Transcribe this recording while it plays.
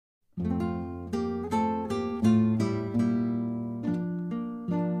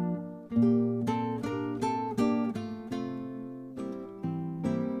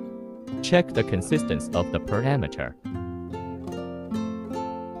Check the consistency of the parameter.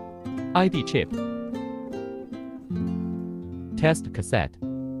 ID chip. Test cassette.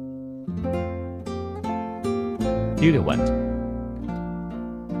 Diluent.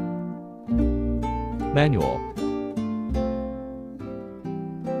 Manual.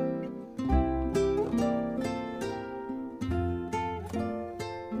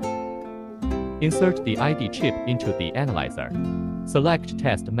 Insert the ID chip into the analyzer. Select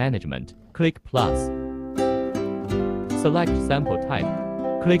Test Management, click Plus. Select Sample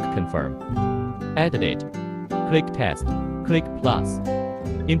Type, click Confirm. Edit it, click Test, click Plus.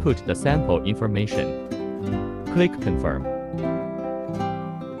 Input the sample information. Click Confirm.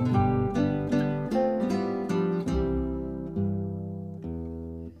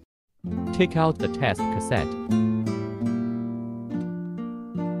 Take out the test cassette.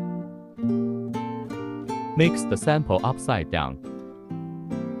 Mix the sample upside down.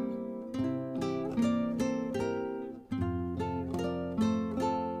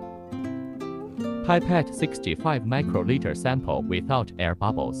 Pipette 65 microliter sample without air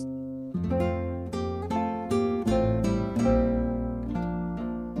bubbles.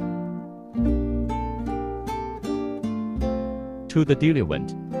 To the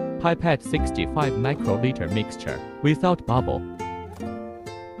diluent, pipette 65 microliter mixture without bubble.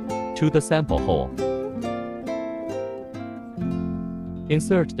 To the sample hole.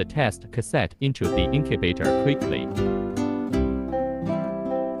 Insert the test cassette into the incubator quickly.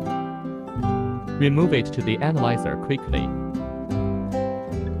 Remove it to the analyzer quickly.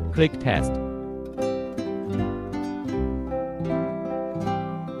 Click Test.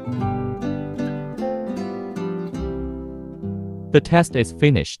 The test is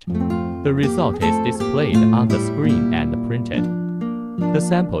finished. The result is displayed on the screen and printed. The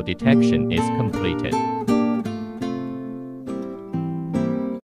sample detection is completed.